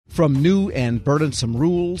From new and burdensome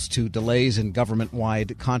rules to delays in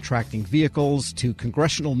government-wide contracting vehicles to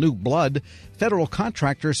congressional new blood, federal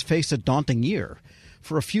contractors face a daunting year.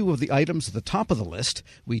 For a few of the items at the top of the list,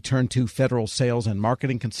 we turn to federal sales and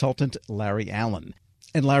marketing consultant Larry Allen.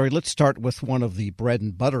 And Larry, let's start with one of the bread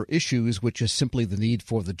and butter issues, which is simply the need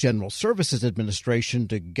for the General Services Administration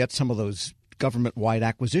to get some of those government-wide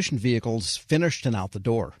acquisition vehicles finished and out the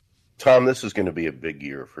door. Tom, this is going to be a big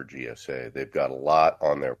year for GSA. They've got a lot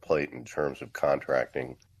on their plate in terms of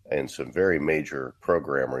contracting and some very major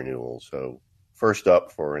program renewals. So first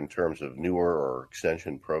up in terms of newer or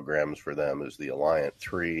extension programs for them is the Alliant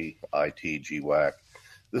 3 IT GWAC.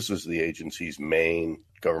 This is the agency's main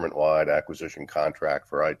government-wide acquisition contract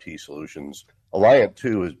for IT solutions. Alliant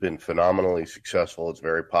 2 has been phenomenally successful. It's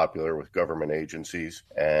very popular with government agencies,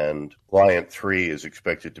 and Alliant 3 is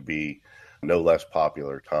expected to be no less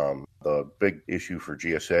popular, Tom. The big issue for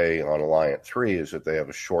GSA on Alliant 3 is that they have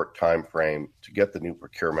a short time frame to get the new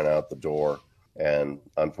procurement out the door. And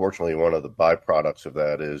unfortunately, one of the byproducts of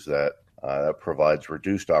that is that that provides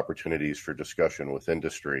reduced opportunities for discussion with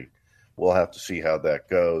industry. We'll have to see how that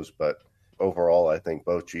goes. But overall, I think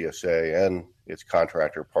both GSA and its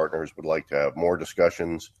contractor partners would like to have more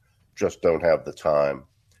discussions, just don't have the time.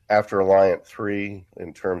 After Alliant 3,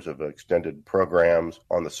 in terms of extended programs,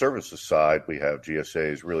 on the services side, we have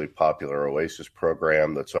GSA's really popular OASIS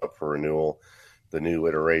program that's up for renewal. The new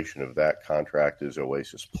iteration of that contract is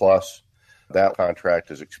OASIS Plus. That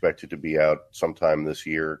contract is expected to be out sometime this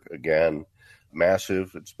year. Again,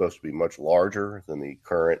 massive. It's supposed to be much larger than the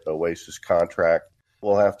current OASIS contract.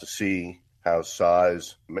 We'll have to see how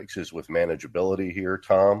size mixes with manageability here,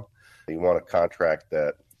 Tom. You want a contract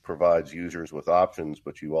that provides users with options,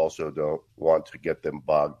 but you also don't want to get them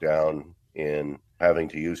bogged down in having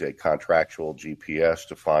to use a contractual GPS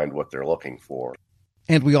to find what they're looking for.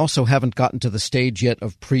 And we also haven't gotten to the stage yet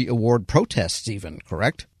of pre-award protests even,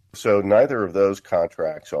 correct? So neither of those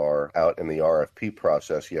contracts are out in the RFP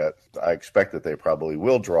process yet. I expect that they probably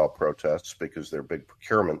will draw protests because they're big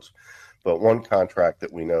procurements. But one contract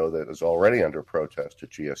that we know that is already under protest at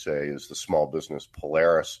GSA is the Small Business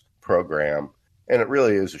Polaris program. And it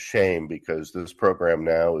really is a shame because this program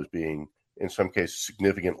now is being, in some cases,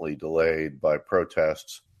 significantly delayed by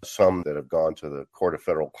protests, some that have gone to the Court of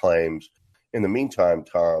Federal Claims. In the meantime,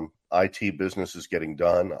 Tom, IT business is getting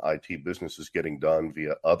done. IT business is getting done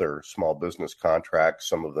via other small business contracts,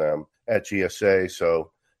 some of them at GSA.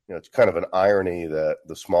 So, it's kind of an irony that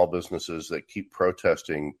the small businesses that keep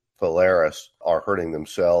protesting Polaris are hurting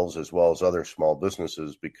themselves as well as other small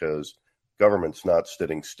businesses because government's not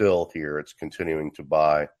sitting still here. It's continuing to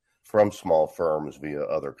buy from small firms via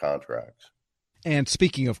other contracts. And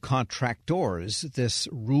speaking of contractors, this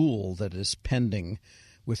rule that is pending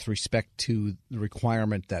with respect to the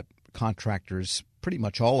requirement that contractors, pretty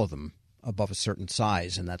much all of them above a certain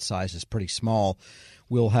size, and that size is pretty small,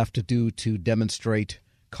 will have to do to demonstrate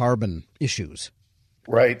carbon issues.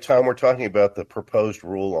 Right, Tom, we're talking about the proposed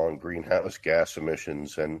rule on greenhouse gas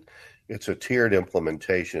emissions, and it's a tiered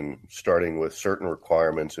implementation starting with certain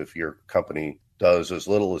requirements if your company does as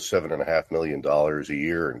little as $7.5 million a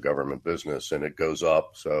year in government business, and it goes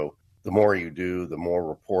up. So the more you do, the more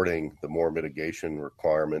reporting, the more mitigation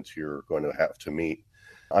requirements you're going to have to meet.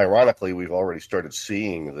 Ironically, we've already started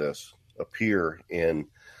seeing this appear in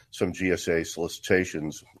some GSA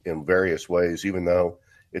solicitations in various ways, even though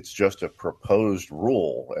it's just a proposed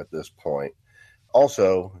rule at this point.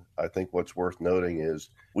 Also, I think what's worth noting is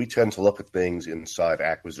we tend to look at things inside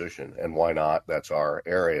acquisition, and why not? That's our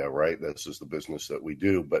area, right? This is the business that we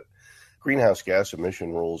do. But greenhouse gas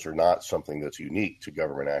emission rules are not something that's unique to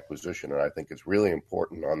government acquisition, and I think it's really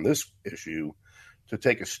important on this issue to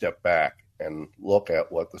take a step back and look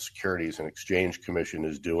at what the Securities and Exchange Commission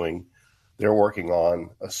is doing. They're working on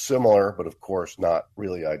a similar, but of course not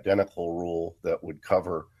really identical rule that would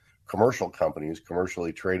cover commercial companies,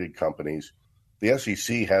 commercially traded companies. The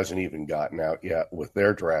SEC hasn't even gotten out yet with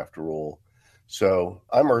their draft rule. So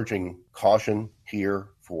I'm urging caution here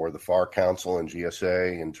for the FAR Council and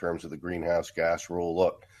GSA in terms of the greenhouse gas rule.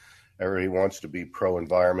 Look, everybody wants to be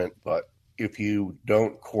pro-environment, but if you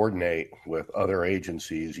don't coordinate with other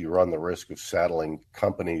agencies, you run the risk of saddling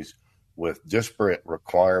companies with disparate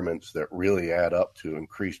requirements that really add up to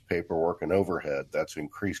increased paperwork and overhead. That's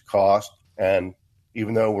increased cost. And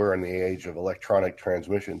even though we're in the age of electronic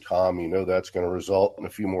transmission, Tom, that's going to result in a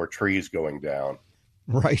few more trees going down.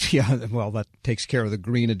 Right, yeah. Well, that takes care of the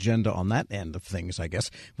green agenda on that end of things, I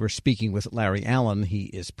guess. We're speaking with Larry Allen. He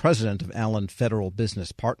is president of Allen Federal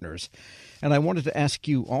Business Partners. And I wanted to ask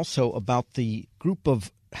you also about the group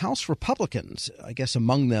of House Republicans, I guess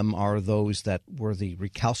among them are those that were the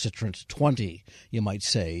recalcitrant 20, you might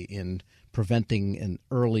say, in preventing an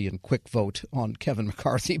early and quick vote on Kevin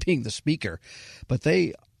McCarthy being the Speaker. But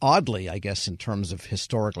they, oddly, I guess, in terms of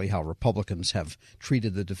historically how Republicans have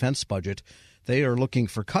treated the defense budget, they are looking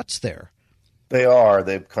for cuts there. They are.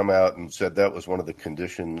 They've come out and said that was one of the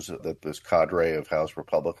conditions that this cadre of House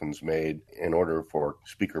Republicans made in order for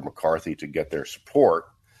Speaker McCarthy to get their support.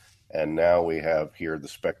 And now we have here the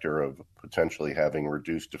specter of potentially having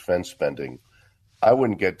reduced defense spending. I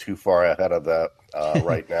wouldn't get too far ahead of that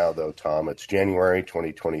right now, though, Tom. It's January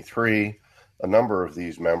 2023. A number of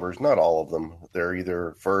these members, not all of them, they're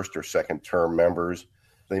either first or second term members.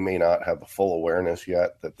 They may not have a full awareness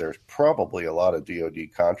yet that there's probably a lot of DoD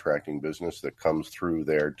contracting business that comes through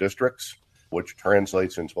their districts, which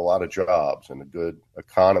translates into a lot of jobs and a good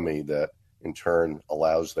economy that in turn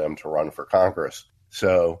allows them to run for Congress.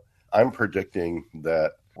 So I'm predicting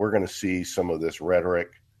that we're going to see some of this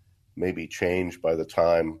rhetoric maybe change by the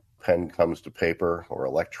time pen comes to paper or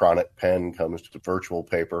electronic pen comes to virtual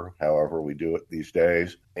paper, however we do it these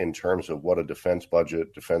days, in terms of what a defense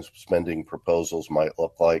budget, defense spending proposals might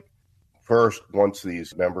look like. First, once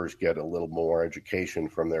these members get a little more education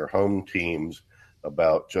from their home teams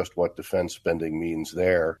about just what defense spending means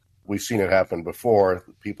there, we've seen it happen before.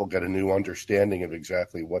 People get a new understanding of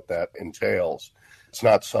exactly what that entails. It's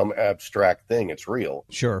not some abstract thing, it's real.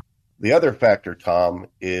 Sure. The other factor, Tom,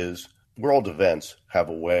 is world events have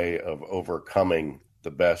a way of overcoming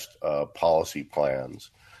the best policy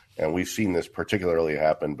plans. And we've seen this particularly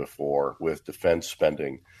happen before with defense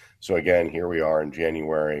spending. So again, here we are in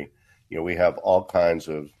January. We have all kinds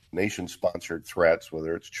of nation-sponsored threats,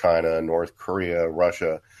 whether it's China, North Korea,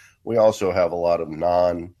 Russia. We also have a lot of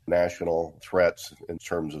non-national threats in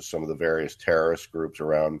terms of some of the various terrorist groups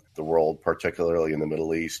around the world, particularly in the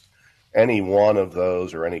Middle East. Any one of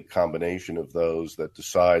those or any combination of those that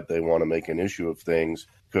decide they want to make an issue of things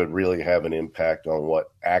could really have an impact on what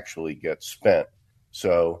actually gets spent.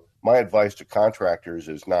 So my advice to contractors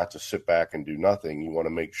is not to sit back and do nothing. You want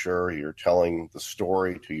to make sure you're telling the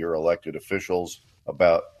story to your elected officials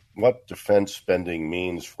about what defense spending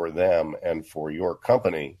means for them and for your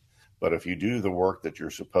company. But if you do the work that you're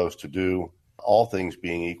supposed to do, all things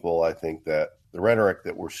being equal, I think that the rhetoric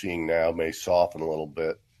that we're seeing now may soften a little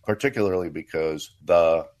bit, particularly because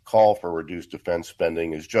the call for reduced defense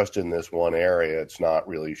spending is just in this one area. It's not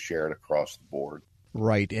really shared across the board.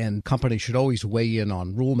 Right, and companies should always weigh in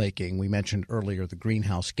on rulemaking. We mentioned earlier the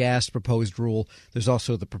greenhouse gas proposed rule. There's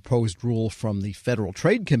also the proposed rule from the Federal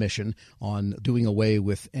Trade Commission on doing away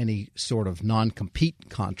with any sort of non-compete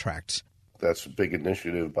contracts. That's a big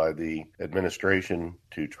initiative by the administration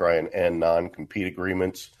to try and end non-compete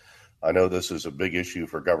agreements. I know this is a big issue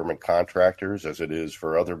for government contractors, as it is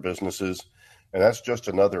for other businesses. And that's just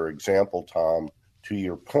another example, Tom, to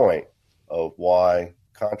your point, of why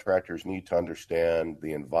contractors need to understand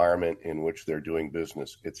the environment in which they're doing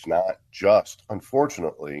business. It's not just,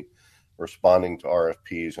 unfortunately, responding to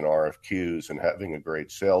RFPs and RFQs and having a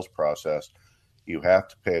great sales process. You have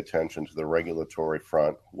to pay attention to the regulatory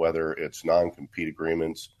front, whether it's non-compete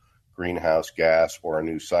agreements, greenhouse gas, or a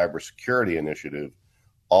new cybersecurity initiative.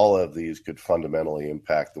 All of these could fundamentally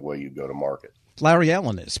impact the way you go to market. Larry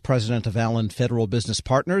Allen is president of Allen Federal Business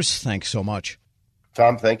Partners. Thanks so much.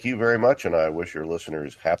 Tom, thank you very much, and I wish your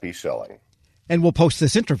listeners happy selling. And we'll post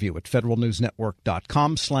this interview at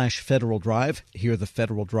federalnewsnetwork.com/Federal Drive. Hear the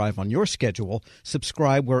Federal Drive on your schedule.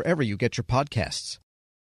 Subscribe wherever you get your podcasts.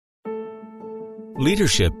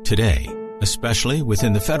 Leadership today, especially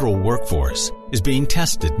within the federal workforce, is being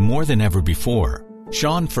tested more than ever before.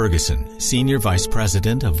 Sean Ferguson, Senior Vice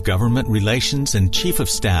President of Government Relations and Chief of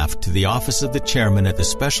Staff to the Office of the Chairman at the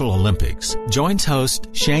Special Olympics, joins host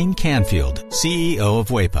Shane Canfield, CEO of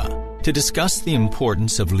WEPA, to discuss the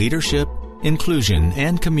importance of leadership, inclusion,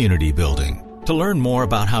 and community building. To learn more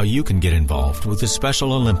about how you can get involved with the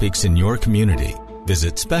Special Olympics in your community,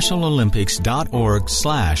 visit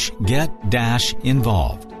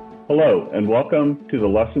specialolympics.org/get-involved. Hello, and welcome to the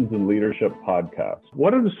Lessons in Leadership podcast.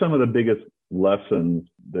 What are some of the biggest lessons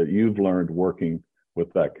that you've learned working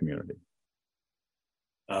with that community?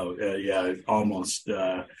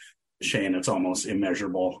 Shane, it's almost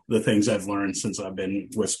immeasurable, the things I've learned since I've been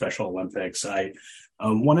with Special Olympics.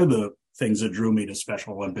 One of the things that drew me to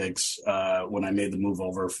Special Olympics when I made the move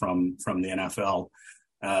over from the NFL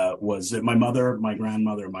was that my mother, my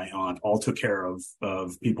grandmother, my aunt all took care of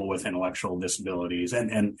people with intellectual disabilities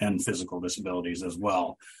and physical disabilities as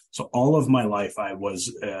well. So all of my life I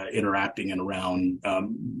was interacting and around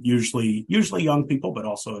usually young people, but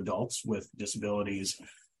also adults with disabilities.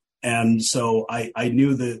 And so I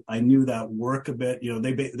knew that work a bit. You know,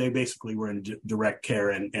 they basically were in direct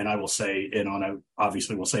care, and I will say, and I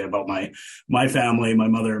obviously will say about my family, my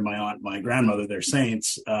mother, my aunt, my grandmother, they're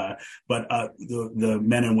saints. But the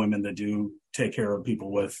men and women that do take care of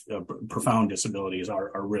people with profound disabilities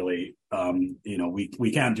are really, you know,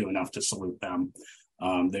 we can't do enough to salute them.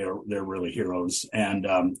 They're really heroes.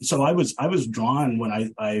 And so I was drawn when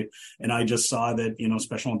I just saw that, you know,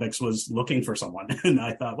 Special Olympics was looking for someone. And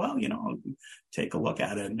I thought, well, you know, take a look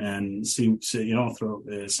at it and see you know,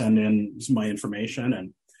 send in my information.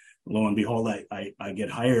 And lo and behold, I get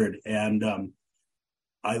hired. And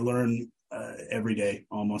I learn every day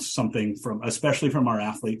almost something especially from our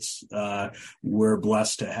athletes. We're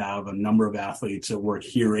blessed to have a number of athletes that work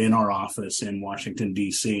here in our office in Washington,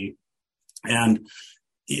 D.C. And,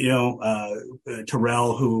 you know,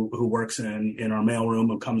 Terrell, who works in our mailroom,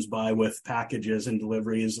 who comes by with packages and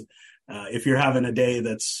deliveries. If you're having a day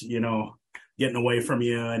that's, you know, getting away from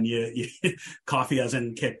you and you coffee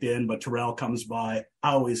hasn't kicked in, but Terrell comes by,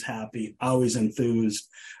 always happy, always enthused,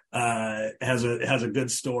 has a good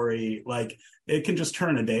story. Like, it can just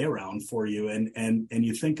turn a day around for you. And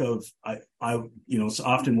you think of, I you know, so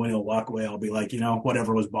often when he'll walk away, I'll be like, you know,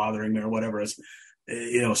 whatever was bothering me or whatever is,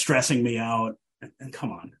 you know, stressing me out. And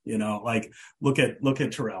come on, you know, like, look at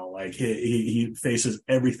Terrell. Like, he faces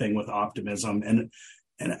everything with optimism.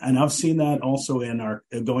 And I've seen that also in our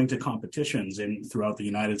going to competitions throughout the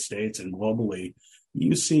United States and globally.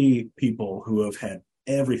 You see people who have had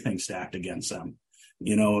everything stacked against them.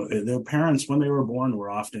 You know, their parents, when they were born, were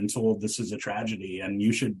often told this is a tragedy and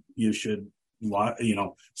you should, you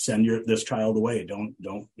know, send this child away. Don't,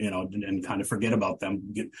 you know, and kind of forget about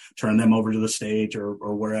them, turn them over to the stage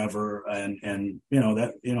or wherever. And, you know,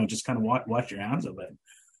 that, you know, just kind of wash your hands of it.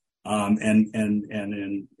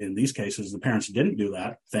 And in these cases, the parents didn't do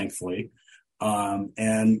that, thankfully.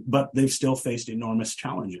 But they've still faced enormous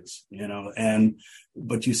challenges, you know,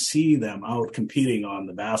 but you see them out competing on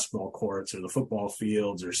the basketball courts or the football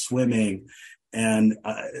fields or swimming and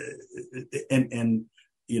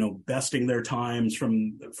you know, besting their times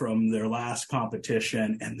from their last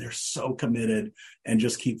competition. And they're so committed and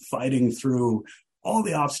just keep fighting through all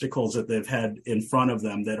the obstacles that they've had in front of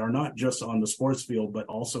them that are not just on the sports field, but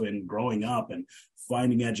also in growing up and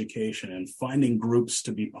finding education and finding groups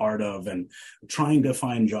to be part of and trying to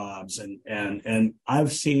find jobs. And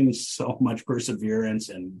I've seen so much perseverance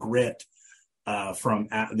and grit from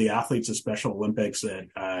the athletes of Special Olympics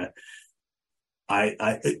that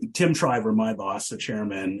Tim Shriver, my boss, the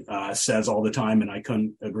chairman, says all the time, and I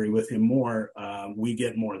couldn't agree with him more, we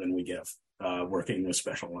get more than we give. Working with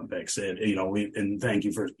Special Olympics, you know, and thank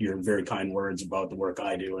you for your very kind words about the work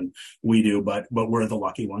I do and we do, but we're the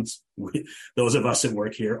lucky ones. Those of us that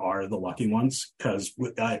work here are the lucky ones, because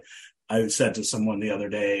I said to someone the other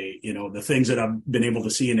day, you know, the things that I've been able to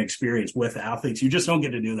see and experience with athletes, you just don't get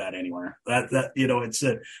to do that anywhere. That you know,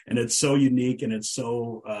 it's so unique and it's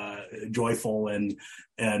so joyful and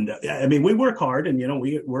I mean, we work hard and, you know,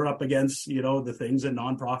 we're up against, you know, the things that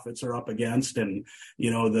nonprofits are up against and,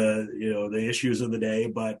 you know, the issues of the day.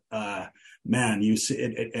 But man, you see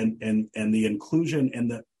it and the inclusion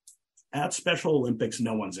and at Special Olympics,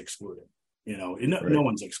 no one's excluded. You know, no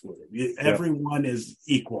one's excluded. Everyone is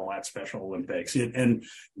equal at Special Olympics. And,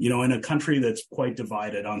 you know, in a country that's quite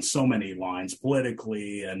divided on so many lines,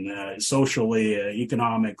 politically and socially,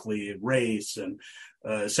 economically, race and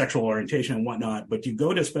sexual orientation and whatnot. But you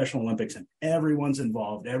go to Special Olympics and everyone's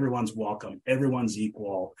involved, everyone's welcome, everyone's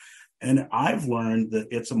equal. And I've learned that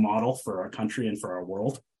it's a model for our country and for our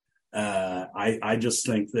world. I just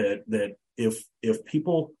think that if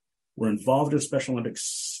people were involved in Special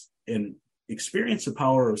Olympics and experience the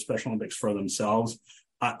power of Special Olympics for themselves,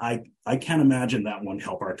 I can't imagine that won't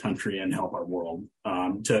help our country and help our world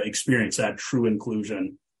to experience that true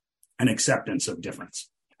inclusion and acceptance of difference.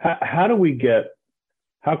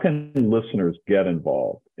 How can listeners get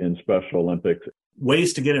involved in Special Olympics?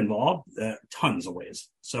 Ways to get involved, tons of ways.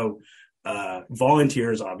 So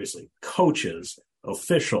volunteers, obviously, coaches,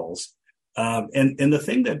 officials, and the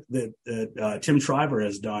thing that Tim Shriver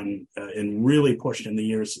has done and really pushed in the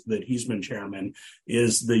years that he's been chairman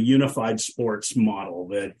is the unified sports model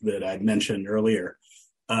that I mentioned earlier,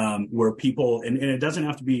 where people, and it doesn't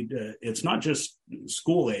have to be, it's not just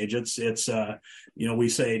school age. It's you know, we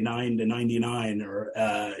say 9 to 99 or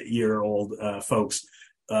year old folks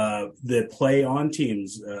that play on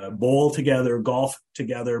teams, bowl together, golf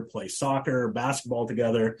together, play soccer, basketball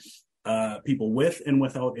together. People with and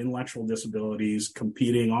without intellectual disabilities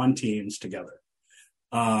competing on teams together.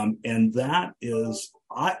 And that is,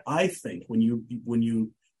 I think when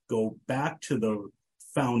you go back to the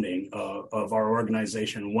founding of our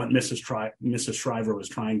organization, what Mrs. Shriver was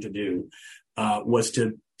trying to do was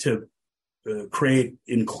to create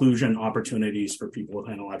inclusion opportunities for people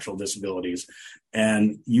with intellectual disabilities.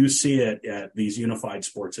 And you see it at these unified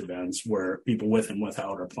sports events where people with and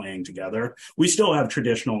without are playing together. We still have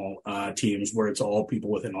traditional teams where it's all people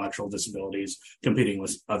with intellectual disabilities competing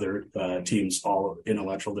with other teams, all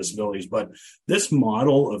intellectual disabilities. But this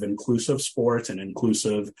model of inclusive sports and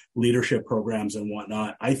inclusive leadership programs and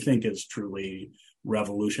whatnot, I think is truly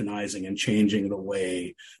revolutionizing and changing the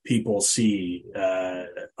way people see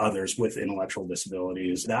others with intellectual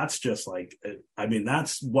disabilities. That's just like, I mean,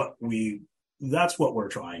 that's what we're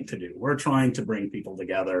trying to do. We're trying to bring people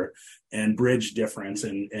together and bridge difference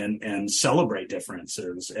and celebrate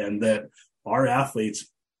differences, and that our athletes,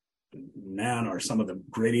 man, are some of the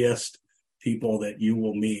grittiest people that you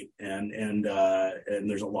will meet, and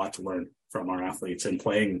there's a lot to learn from our athletes, and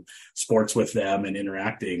playing sports with them and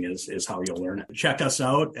interacting is how you'll learn it. Check us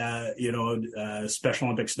out at,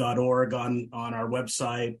 SpecialOlympics.org on our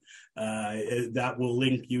website. That will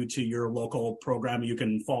link you to your local program. You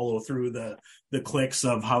can follow through the clicks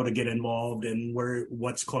of how to get involved and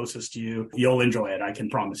what's closest to you. You'll enjoy it. I can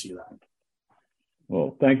promise you that.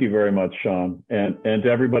 Well, thank you very much, Sean. And to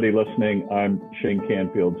everybody listening, I'm Shane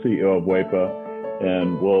Canfield, CEO of WEPA,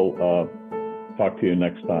 and we'll talk to you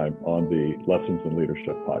next time on the Lessons in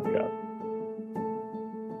Leadership podcast.